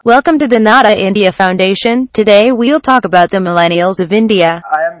Welcome to the Nada India Foundation. Today we'll talk about the millennials of India.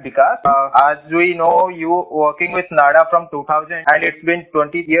 I am Vikas. As we know, you working with NADA from 2000 and it's been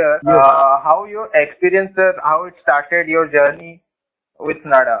 20 years. Yes. How your experience, sir, how it started your journey with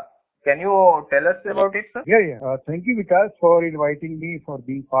NADA? Can you tell us about it, sir? Yeah. Thank you, Vikas, for inviting me for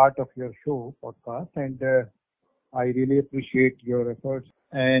being part of your show podcast, and I really appreciate your efforts.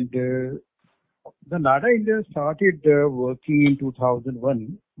 And the NADA India started working in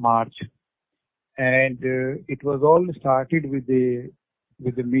 2001 March, and it was all started with the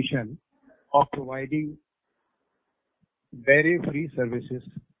mission of providing barrier-free services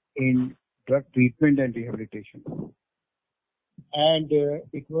in drug treatment and rehabilitation. And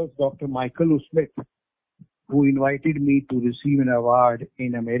it was Dr. Michael Smith who invited me to receive an award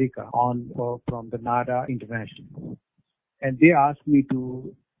in America from the NADA International. And they asked me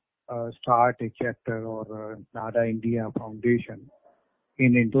to start a chapter or NADA India Foundation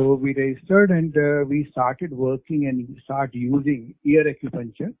in India. So we registered and we started working and we started using ear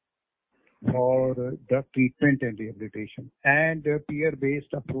acupuncture for drug treatment and rehabilitation and a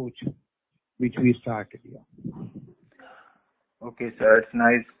peer-based approach which we started here. Okay, sir, it's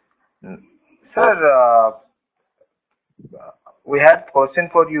nice. Sir, we had question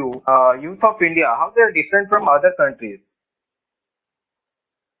for you. Youth of India, how they are different from other countries?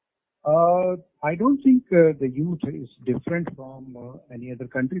 I don't think the youth is different from any other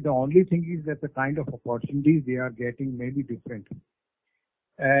country. The only thing is that the kind of opportunities they are getting may be different.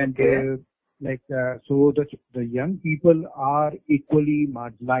 And so the young people are equally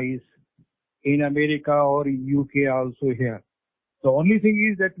marginalized in America or in UK also here. The only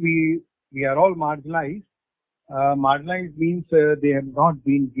thing is that we are all marginalized. Marginalized means they have not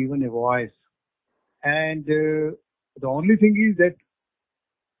been given a voice. And the only thing is that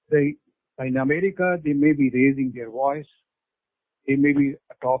in America, they may be raising their voice. They may be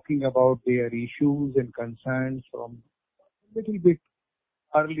talking about their issues and concerns from a little bit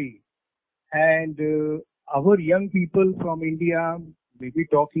early. And our young people from India may be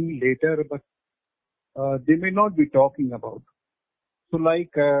talking later, but they may not be talking about. So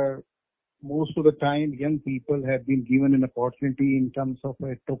most of the time, young people have been given an opportunity in terms of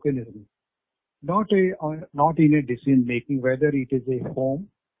a tokenism, not in a decision making, whether it is a home,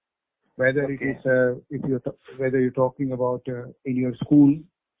 whether it is whether you're talking about in your school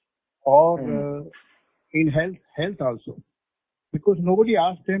or in health also, because nobody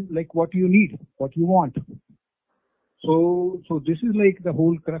asked them what you need, what you want. So this is the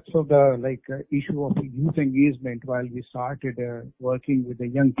whole crux of the issue of youth engagement. While we started working with the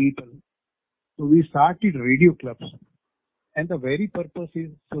young people, so we started radio clubs, and the very purpose is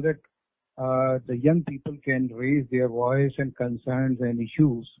so that the young people can raise their voice and concerns and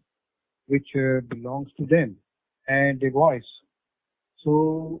issues which belongs to them and a voice.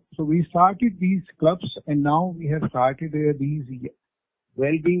 So we started these clubs, and now we have started these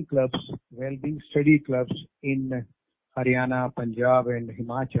well-being clubs, well-being study clubs in Haryana, Punjab and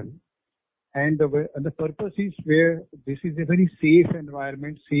Himachal. And the purpose is where this is a very safe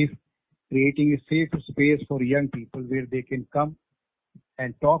environment, creating a safe space for young people where they can come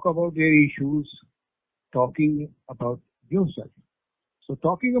and talk about their issues, talking about yourself. So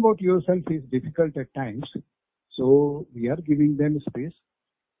talking about yourself is difficult at times. So we are giving them space.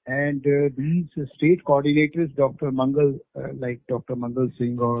 And these state coordinators, Dr. Mangal, like Dr. Mangal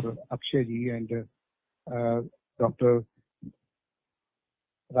Singh or Akshay ji and Dr.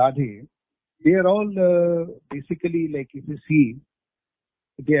 Radhe, they are all basically, if you see,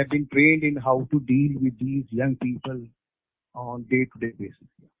 they have been trained in how to deal with these young people on day-to-day basis.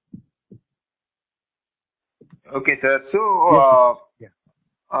 Okay, sir. So,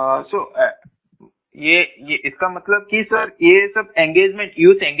 ये इसका मतलब कि sir ये सब engagement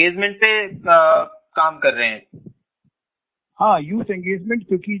youth engagement पे काम कर रहे हैं. हाँ, यूथ एंगेजमेंट,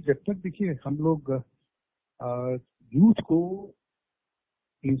 क्योंकि जब तक देखिए हम लोग यूथ को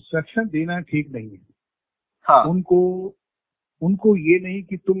इंस्ट्रक्शन देना ठीक नहीं है. हाँ. उनको ये नहीं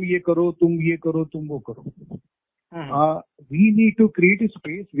कि तुम ये करो, तुम ये करो, तुम वो करो. We need to create a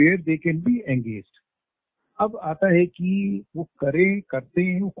space where they can be engaged. अब आता है कि वो करते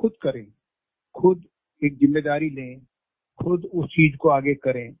हैं, वो खुद करें, खुद एक जिम्मेदारी लें, खुद उस चीज को आगे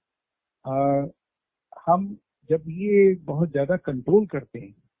करें. हम जब ये बहुत ज्यादा कंट्रोल करते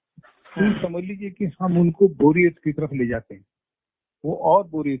हैं तो समझ लीजिए कि हम उनको बोरियत की तरफ ले जाते हैं, वो और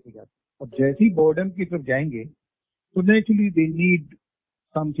बोरियत हो जाते हैं. और जैसे ही बोर्डम की तरफ जाएंगे तो naturally they need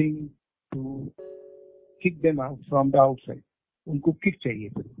something to kick them out from the outside. उनको किक चाहिए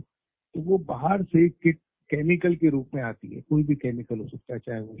फिर, तो वो बाहर से किक केमिकल के रूप में आती है. कोई भी केमिकल हो सकता है,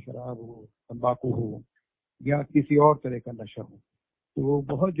 चाहे वो शराब हो, तंबाकू हो या किसी और तरह का नशा हो. तो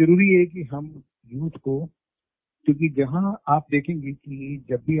बहुत जरूरी है कि हम यूथ को, क्योंकि जहां आप देखेंगे कि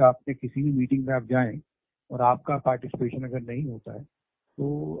जब भी आपने किसी भी मीटिंग में आप जाएं और आपका पार्टिसिपेशन अगर नहीं होता है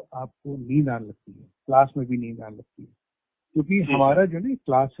तो आपको नींद आने लगती है, क्लास में भी नींद आने लगती है। क्योंकि जी हमारा सर। जो ना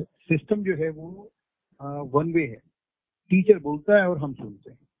क्लास सिस्टम जो है वो वन वे है, टीचर बोलता है और हम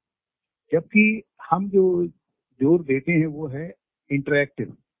सुनते हैं। जबकि हम जो जोर देते हैं वो है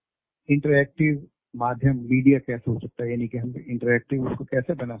इंटरैक्टिव, इंटरैक्टिव माध्यम मीडिया कैसे हो सकता है, यानी कि हम इंटरैक्टिव उसको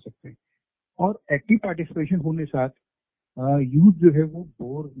कैसे बना सकते हैं। और एक्टिव पार्टिसिपेशन होने साथ यूथ जो है वो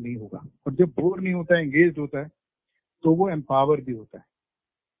बोर नहीं होगा, और जब बोर नहीं होता है, एंगेज होता है, तो वो एम्पावर भी होता है।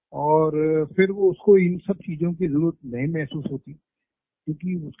 और फिर वो उसको इन सब चीजों की जरूरत नहीं महसूस होती,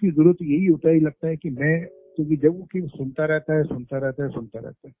 क्योंकि उसकी जरूरत यही होता है, लगता है कि मैं, क्योंकि जब वो कि सुनता रहता है, सुनता रहता है, सुनता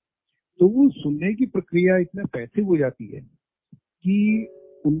रहता है, तो वो सुनने की प्रक्रिया इतना पैसिव हो जाती है कि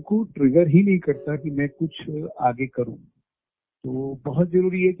उनको ट्रिगर ही नहीं करता कि मैं कुछ आगे करूं। तो बहुत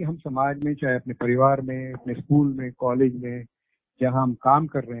जरूरी है कि हम समाज में, चाहे अपने परिवार में, अपने स्कूल में, कॉलेज में, जहां हम काम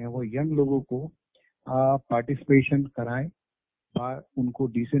कर रहे हैं, वो यंग लोगों को पार्टिसिपेशन कराएं, उनको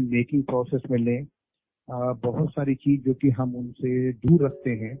डिसीजन मेकिंग प्रोसेस में लें। बहुत सारी चीज जो कि हम उनसे दूर रखते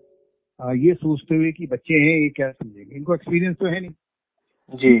हैं, ये सोचते हुए कि बच्चे हैं ये क्या समझेंगे, इनको एक्सपीरियंस तो है नहीं।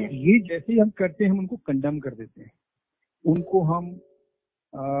 जी तो ये जैसे ही हम करते हैं हम उनको कंडम कर देते हैं, उनको हम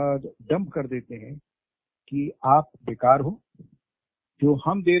डंप कर देते हैं कि आप बेकार हो, जो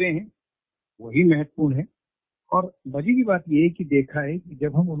हम दे रहे हैं वही महत्वपूर्ण है। और मजे की बात ये है कि देखा है कि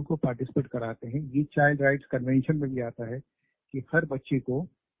जब हम उनको पार्टिसिपेट कराते हैं, ये चाइल्ड राइट्स कन्वेंशन में भी आता है कि हर बच्चे को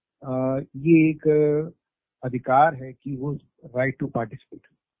ये एक अधिकार है कि वो राइट टू पार्टिसिपेट।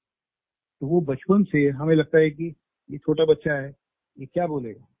 तो वो बचपन से हमें लगता है कि ये छोटा बच्चा है, ये क्या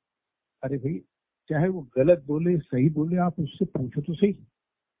बोलेगा। अरे भाई, चाहे वो गलत बोले सही बोले, आप उससे पूछो तो सही।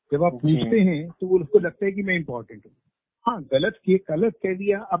 जब आप जी पूछते हैं तो वो उसको लगता है कि मैं इंपॉर्टेंट हूँ। हाँ, गलत कह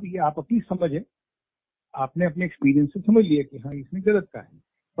दिया, अब ये आप अपनी समझ है, आपने अपने एक्सपीरियंस से समझ लिया कि हाँ इसने गलत कहा है,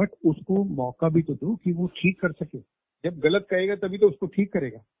 बट उसको मौका भी तो दो कि वो ठीक कर सके। जब गलत कहेगा तभी तो उसको ठीक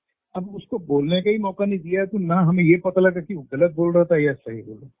करेगा। अब उसको बोलने का ही मौका नहीं दिया तो ना हमें ये पता लगा कि वो गलत बोल रहा था या सही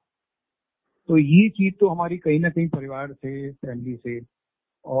बोल रहा था। तो ये चीज तो हमारी कहीं ना कहीं परिवार से, फैमिली से,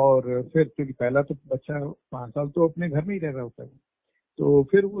 और फिर क्योंकि पहला तो बच्चा 5 साल तो अपने घर में ही रह रहा होता है, तो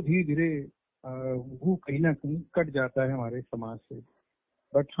फिर वो धीरे धीरे वो कहीं ना कहीं कट जाता है हमारे समाज से।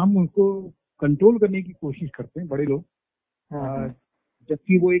 बट हम उनको कंट्रोल करने की कोशिश करते हैं, बड़े लोग। अ, हम्म।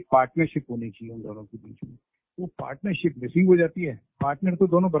 जबकि वो एक पार्टनरशिप होनी चाहिए उन दोनों के बीच में, वो पार्टनरशिप मिसिंग हो जाती है। पार्टनर तो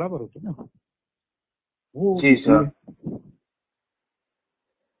दोनों बराबर होते हैं ना, वो जी मिसिंग सर। है।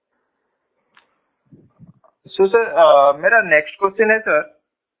 सो सर, मेरा नेक्स्ट क्वेश्चन है सर,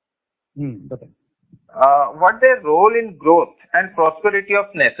 बताइए। What their role in growth and prosperity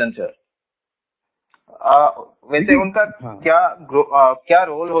of nation sir? वैसे देखिए, उनका हाँ, क्या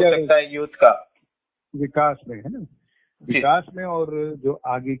रोल हो क्या सकता है यूथ का? विकास में है ना, जी विकास में, और जो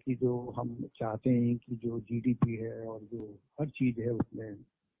आगे की जो हम चाहते हैं कि जो जीडीपी है और जो हर चीज है उसमें,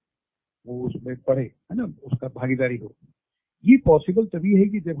 वो उसमें बढ़े, है ना, उसका भागीदारी हो। ये पॉसिबल तभी है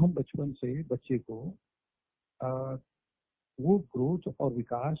कि जब हम बचपन से बच्चे को आ, वो ग्रोथ और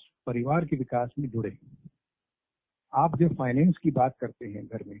विकास परिवार के विकास में जुड़े। आप जब फाइनेंस की बात करते हैं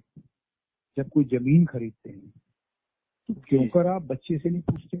घर में, जब कोई जमीन खरीदते हैं, तो क्यों जी कर आप बच्चे से नहीं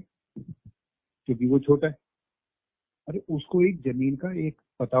पूछते, क्योंकि वो छोटा है। अरे उसको एक जमीन का एक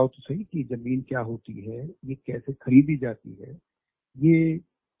बताओ तो सही कि जमीन क्या होती है, ये कैसे खरीदी जाती है, ये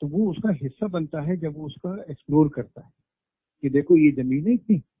तो वो उसका हिस्सा बनता है जब वो उसका एक्सप्लोर करता है कि देखो ये जमीन है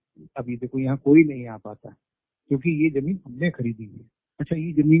इतनी, अभी देखो यहाँ कोई नहीं आ पाता क्योंकि ये जमीन हमने खरीदी है। अच्छा,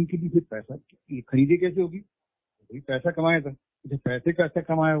 ये जमीन के लिए फिर पैसा, ये खरीदे कैसे होगी, वही पैसा कमाया था, अच्छा पैसे कैसे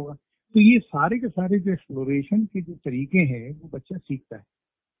कमाया होगा। तो ये सारे के सारे जो एक्सप्लोरेशन के जो तरीके हैं वो बच्चा सीखता है।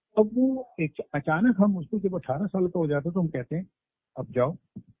 अब वो एक अचानक हम उसको जब 18 साल का हो जाता है तो हम कहते हैं अब जाओ,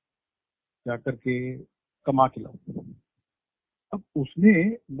 जाकर के कमा के लाओ। अब उसने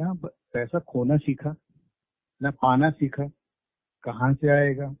ना पैसा खोना सीखा, ना पाना सीखा, कहाँ से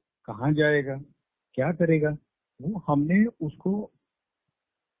आएगा, कहाँ जाएगा, क्या करेगा। वो हमने उसको,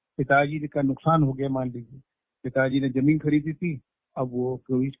 पिताजी का नुकसान हो गया मान लीजिए, पिताजी ने जमीन खरीदी थी, अब वो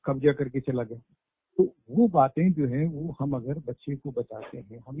कोई कब्जा करके चला गया। तो वो बातें जो है वो हम अगर बच्चे को बताते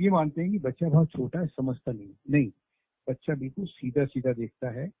हैं, हम ये मानते हैं कि बच्चा बहुत छोटा है, समझता नहीं, नहीं, बच्चा बिल्कुल सीधा सीधा देखता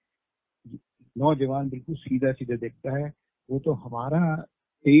है, नौजवान बिल्कुल सीधा सीधा देखता है। वो तो हमारा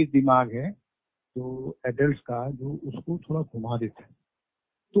तेज दिमाग है जो एडल्ट का, जो उसको थोड़ा घुमा देता है।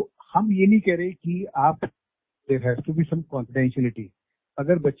 तो हम ये नहीं कह रहे कि आप, there has to be some confidentiality.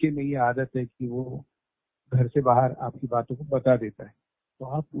 अगर बच्चे में ये आदत है कि वो घर से बाहर आपकी बातों को बता देता है, तो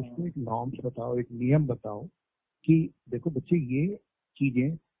आप उसको एक नॉर्म्स बताओ, एक नियम बताओ कि देखो बच्चे, ये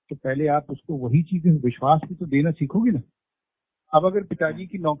चीजें, तो पहले आप उसको वही चीजें विश्वास भी तो देना सीखोगे ना। अब अगर पिताजी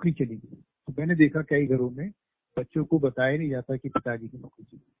की नौकरी चली गई, तो मैंने देखा कई घरों में बच्चों को बताया नहीं जाता कि पिताजी की नौकरी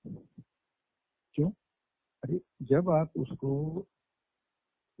चली गई। क्यों? अरे जब आप उसको,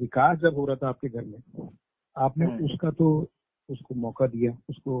 विकास जब हो रहा था आपके घर में, आपने उसका तो उसको मौका दिया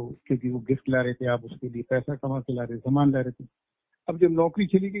उसको, क्योंकि वो गिफ्ट ला रहे थे, आप उसके लिए पैसा कमा के ला रहे, सामान ला रहे थे। अब जब नौकरी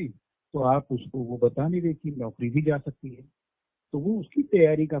चली गई तो आप उसको वो बता नहीं रहे कि नौकरी भी जा सकती है, तो वो उसकी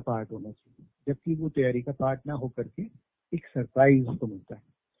तैयारी का पार्ट होना चाहिए, जबकि वो तैयारी का पार्ट ना होकर के एक सरप्राइज उसको मिलता है।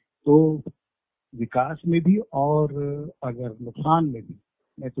 तो विकास में भी और अगर नुकसान में भी,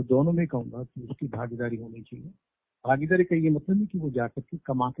 मैं तो दोनों में कहूंगा कि उसकी भागीदारी होनी चाहिए। भागीदारी का ये मतलब नहीं कि वो जाकर के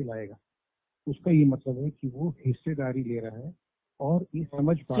कमा के लाएगा, उसका ये मतलब है कि वो हिस्सेदारी ले रहा है और ये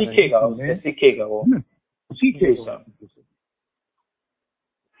समझ पा रहा है सीखेगा, कि उससे मैं, सीखेगा वो। है ना, सीखेगा जी सर। उस चीज़ से।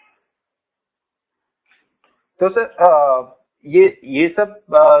 तो सर ये सब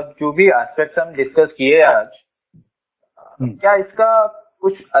जो भी एस्पेक्ट्स हम डिस्कस किए आज, क्या इसका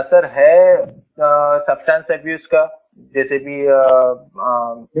कुछ असर है सब्सटेंस अब्यूज का, जैसे भी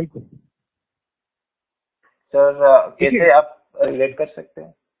बिल्कुल सर देखिए, कैसे आप रिलेट कर सकते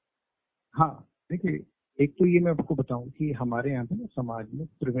हैं? हाँ देखिए, एक तो ये मैं आपको बताऊं कि हमारे यहाँ पे ना समाज में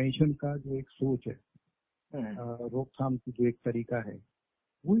प्रिवेंशन का जो एक सोच है, रोकथाम की जो एक तरीका है,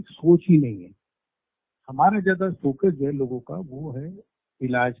 वो एक सोच ही नहीं है। हमारा ज्यादा फोकस जो है लोगों का वो है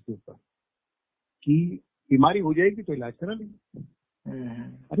इलाज के ऊपर, कि बीमारी हो जाएगी तो इलाज करा लेंगे।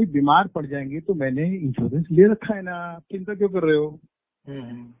 अरे बीमार पड़ जाएंगे तो मैंने इंश्योरेंस ले रखा है ना, आप चिंता क्यों कर रहे हो,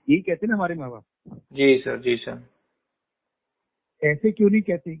 यही कहते हैं ना हमारे माँ बाप। जी सर, जी सर। ऐसे क्यों नहीं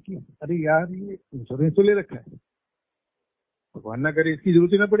कहते कि अरे यार ये इंश्योरेंस तो ले रखा है, भगवान ना करे इसकी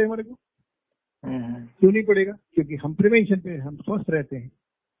जरूरत ही ना पड़े हमारे को। क्यों नहीं पड़ेगा? क्योंकि हम प्रिवेंशन पे, हम स्वस्थ रहते हैं,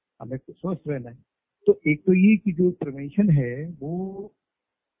 हमें तो स्वस्थ रहना है। तो एक तो ये कि जो प्रिवेंशन है वो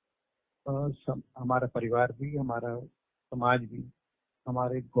हमारा परिवार भी, हमारा समाज भी,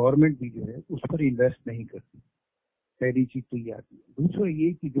 हमारे गवर्नमेंट भी जो है उस पर इन्वेस्ट नहीं करती। पहली चीज तो ये आती है। दूसरा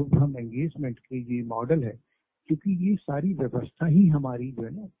ये कि जो हम एंगेजमेंट के ये मॉडल है, क्योंकि ये सारी व्यवस्था ही हमारी जो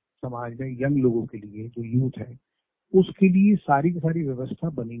है ना समाज में यंग लोगों के लिए, जो यूथ है उसके लिए सारी की सारी व्यवस्था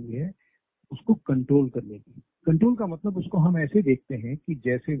बनी हुई है उसको कंट्रोल करने की। कंट्रोल का मतलब उसको हम ऐसे देखते हैं कि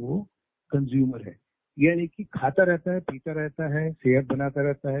जैसे वो कंज्यूमर है, यानी कि खाता रहता है, पीता रहता है, सेहत बनाता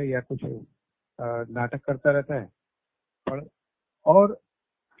रहता है, या कुछ नाटक करता रहता है, और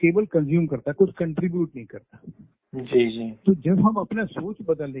केवल कंज्यूम करता है, कुछ कंट्रीब्यूट नहीं करता। जी जी। तो जब हम अपना सोच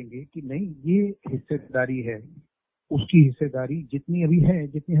बदलेंगे कि नहीं ये हिस्सेदारी है, उसकी हिस्सेदारी जितनी अभी है,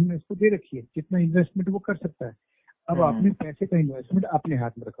 जितनी हमने इसको दे रखी है, जितना इन्वेस्टमेंट वो कर सकता है, अब आपने पैसे का इन्वेस्टमेंट अपने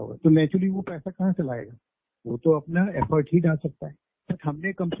हाथ में रखा हुआ है, तो नेचुरली वो पैसा कहाँ से लाएगा? वो तो अपना एफर्ट ही डाल सकता है, बट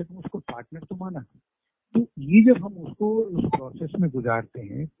हमने कम से कम उसको पार्टनर तो माना। तो ये जब हम उसको उस प्रोसेस में गुजारते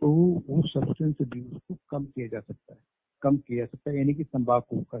हैं तो वो सब्सटेंस अब्यूज को कम किया जा सकता है, कम किया जा सकता है, यानी कि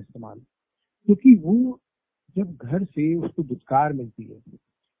तंबाकू का इस्तेमाल। क्योंकि वो जब घर से उसको दुत्कार मिलती है,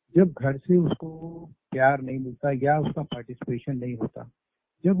 जब घर से उसको प्यार नहीं मिलता या उसका पार्टिसिपेशन नहीं होता,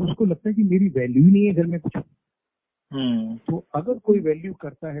 जब उसको लगता है कि मेरी वैल्यू ही नहीं है घर में कुछ, तो अगर कोई वैल्यू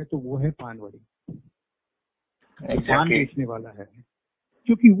करता है तो वो है पानवाड़ी, पान बेचने वाला है।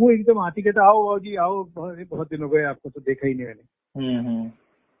 क्योंकि वो एकदम आती कहता आओ आओ जी आओ, बहुत दिन हो गए आपको तो देखा ही नहीं मैंने।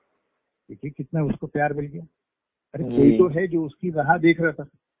 देखिए कितना उसको प्यार मिल गया। अरे कोई तो है जो उसकी राह देख रहा था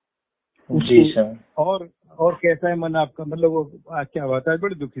जी सर। और कैसा है मन आपका, मतलब वो आज क्या बात है,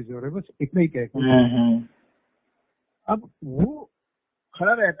 बड़े दुखी से हो रहे, बस इतना ही कहता। अब वो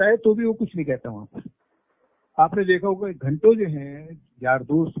खड़ा रहता है तो भी वो कुछ नहीं कहता वहां पर। आपने देखा होगा घंटों जो है यार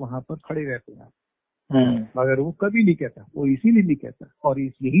दोस्त वहां पर खड़े रहते हैं, मगर वो कभी नहीं कहता, वो इसीलिए नहीं कहता। और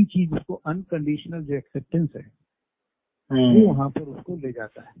यही चीज उसको अनकंडीशनल जो एक्सेप्टेंस है वो वहां पर उसको ले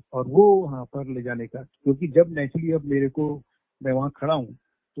जाता है। और वो वहां पर ले जाने का, क्योंकि जब नेचुरली अब मेरे को, मैं वहां खड़ा हूँ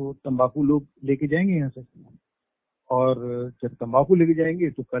तो तंबाकू लोग लेके जाएंगे यहाँ से, और जब तंबाकू लेके जाएंगे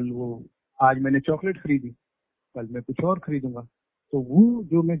तो कल वो, आज मैंने चॉकलेट खरीदी, कल मैं कुछ और खरीदूंगा। तो वो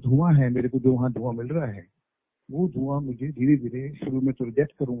जो मैं धुआं है, मेरे को जो वहाँ धुआं मिल रहा है, वो धुआं मुझे धीरे धीरे, शुरू में तो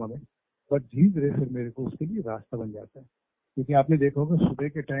रिजेक्ट करूंगा मैं, बट धीरे धीरे फिर मेरे को उसके लिए रास्ता बन जाता है। क्योंकि आपने देखा होगा सुबह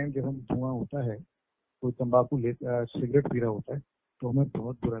के टाइम जब हम धुआं होता है, कोई तंबाकू सिगरेट पी रहा होता है, तो हमें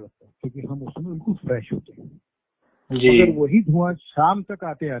बहुत बुरा लगता है, क्योंकि हम उसमें बिल्कुल फ्रेश होते हैं। मगर वही धुआं शाम तक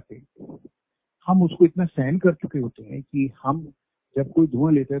आते आते हम उसको इतना सहन कर चुके होते हैं कि हम जब कोई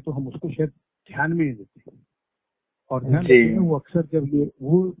धुआं लेते हैं तो हम उसको शायद ध्यान में नहीं देते। और ध्यान देते हैं वो अक्सर जब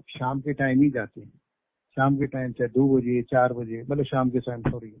वो शाम के टाइम ही जाते हैं, शाम के टाइम चाहे 2 बजे 4 बजे, मतलब शाम के टाइम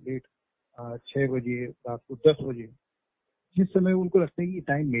सॉरी लेट 6 बजे, रात को 10 बजे, जिस समय उनको लगता है कि ये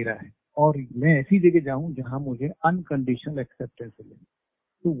टाइम मेरा है, और मैं ऐसी जगह जाऊं जहां मुझे अनकंडीशनल एक्सेप्टेंस मिले।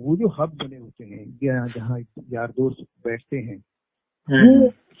 तो वो जो हब बने होते हैं जहाँ यार दोस्त बैठते हैं,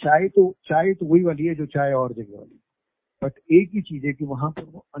 वो चाय तो वही वाली है जो चाय और जगह वाली, बट एक ही चीज है कि वहां पर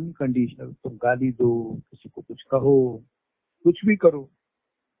वो अनकंडीशनल, तुम गाली दो, किसी को कुछ कहो, कुछ भी करो,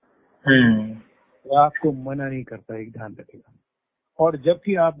 तो आपको मना नहीं करता, एक ध्यान रखेगा। और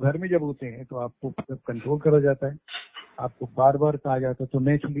जबकि आप घर में जब होते हैं तो आपको जब कंट्रोल करा जाता है, आपको बार बार कहा जाता है, तो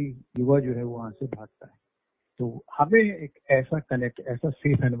नेचुरली युवा जो है वो वहां से भागता है। तो हमें एक ऐसा कनेक्ट, ऐसा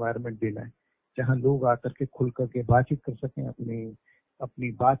सेफ एनवायरनमेंट देना है जहां लोग आकर के खुल करके बातचीत कर सकें,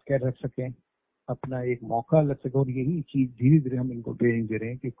 अपनी बात कह रख सकें, अपना एक मौका लग सके। और यही चीज धीरे धीरे हम इनको ट्रेनिंग दे रहे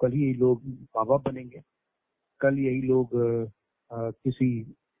हैं कि कल यही लोग बाबा बनेंगे, कल यही लोग किसी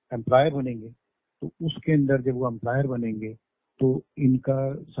एम्प्लॉयर बनेंगे। तो उसके अंदर जब वो एम्प्लॉयर बनेंगे तो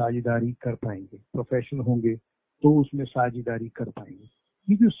इनका साझेदारी कर पाएंगे, प्रोफेशनल होंगे तो उसमें साझेदारी कर पाएंगे।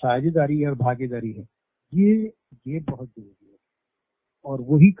 ये जो साझेदारी और भागीदारी है, ये बहुत जरूरी है और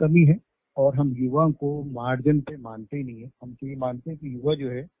वही कमी है। और हम युवा को मार्जिन पे मानते ही नहीं है। हम तो ये मानते हैं कि युवा जो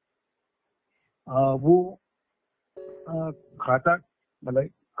है वो खाता, मतलब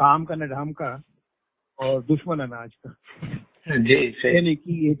काम का नडाम का और दुश्मन अनाज का। जी सही। यानी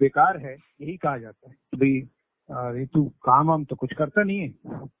कि ये बेकार है, यही कहा जाता है भाई, ये तू काम तो कुछ करता नहीं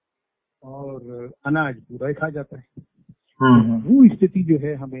है और अनाज पूरा ही खा जाता है। वो स्थिति जो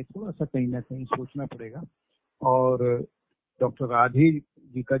है हमें थोड़ा सा कहीं ना कहीं सोचना पड़ेगा। और डॉक्टर राधे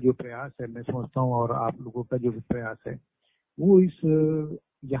जी का जो प्रयास है, मैं समझता हूँ, और आप लोगों का जो प्रयास है, वो इस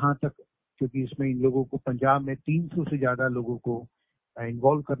यहाँ तक, क्योंकि इसमें इन लोगों को पंजाब में 300 से ज्यादा लोगों को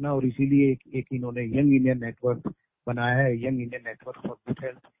इन्वॉल्व करना, और इसीलिए एक इन्होंने यंग इंडियन नेटवर्क बनाया है, young Indian network for good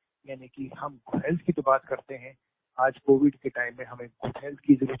health. यानी कि हम गुड हेल्थ की तो बात करते हैं, आज कोविड के टाइम में हमें गुड हेल्थ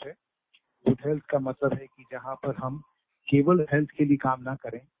की जरूरत है। गुड हेल्थ का मतलब है कि जहाँ पर हम केवल हेल्थ के लिए काम ना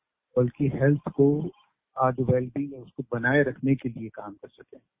करें, बल्कि हेल्थ को जो वेलबींग है उसको बनाए रखने के लिए काम कर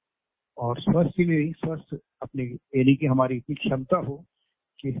सकें। और स्वस्थ ही नहीं, स्वस्थ अपने, यानी कि हमारी इतनी क्षमता हो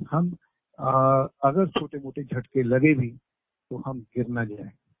कि हम अगर छोटे मोटे झटके लगे भी तो हम गिर ना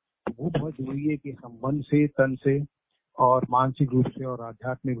जाए। तो वो बहुत जरूरी है कि हम मन से, तन से और मानसिक रूप से और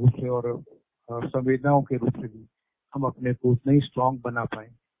आध्यात्मिक रूप से और संवेदनाओं के रूप से भी हम अपने को उतना ही स्ट्रांग बना पाए।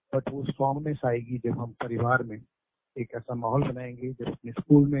 बट वो स्ट्रांगनेस आएगी जब हम परिवार में एक ऐसा माहौल बनाएंगे, जब अपने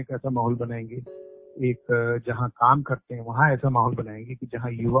स्कूल में एक ऐसा माहौल बनाएंगे, एक जहाँ काम करते हैं वहाँ ऐसा माहौल बनाएंगे कि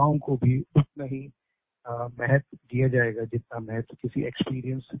जहाँ युवाओं को भी उतना ही महत्व दिया जाएगा जितना महत्व किसी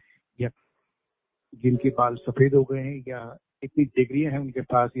एक्सपीरियंस या जिनके बाल सफेद हो गए हैं या इतनी डिग्रियां हैं उनके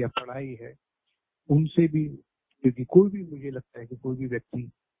पास या पढ़ाई है उनसे भी। क्योंकि कोई भी, मुझे लगता है कि कोई भी व्यक्ति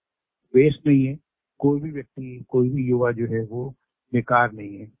वेस्ट नहीं है, कोई भी व्यक्ति, कोई भी युवा जो है वो बेकार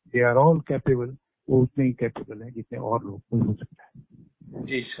नहीं है। They are all capable. वो उतने ही कैपेबल है जितने और लोग कोई हो सकता है।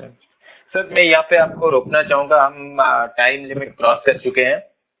 जी सर। सर मैं यहाँ पे आपको रोकना चाहूंगा, हम टाइम लिमिट क्रॉस कर चुके हैं,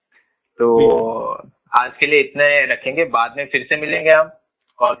 तो आज के लिए इतने रखेंगे, बाद में फिर से मिलेंगे हम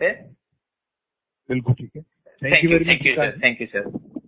कॉल पे। बिल्कुल ठीक है। Thank you sir.